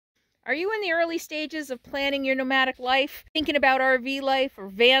Are you in the early stages of planning your nomadic life, thinking about RV life or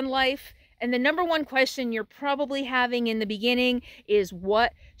van life? And the number one question you're probably having in the beginning is,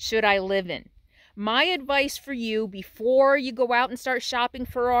 what should I live in? My advice for you before you go out and start shopping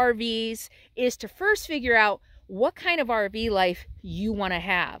for RVs is to first figure out what kind of RV life you want to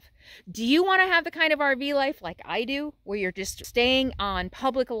have. Do you want to have the kind of RV life like I do, where you're just staying on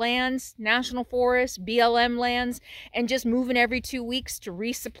public lands, national forests, BLM lands, and just moving every 2 weeks to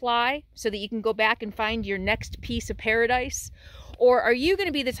resupply so that you can go back and find your next piece of paradise? Or are you going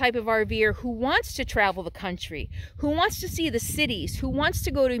to be the type of RVer who wants to travel the country, who wants to see the cities, who wants to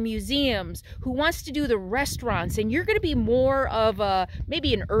go to museums, who wants to do the restaurants, and you're going to be more of a,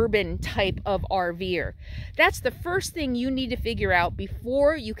 maybe an urban type of RVer? That's the first thing you need to figure out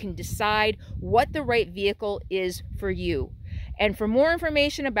before you can decide what the right vehicle is for you. And for more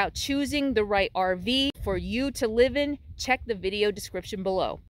information about choosing the right RV for you to live in, check the video description below.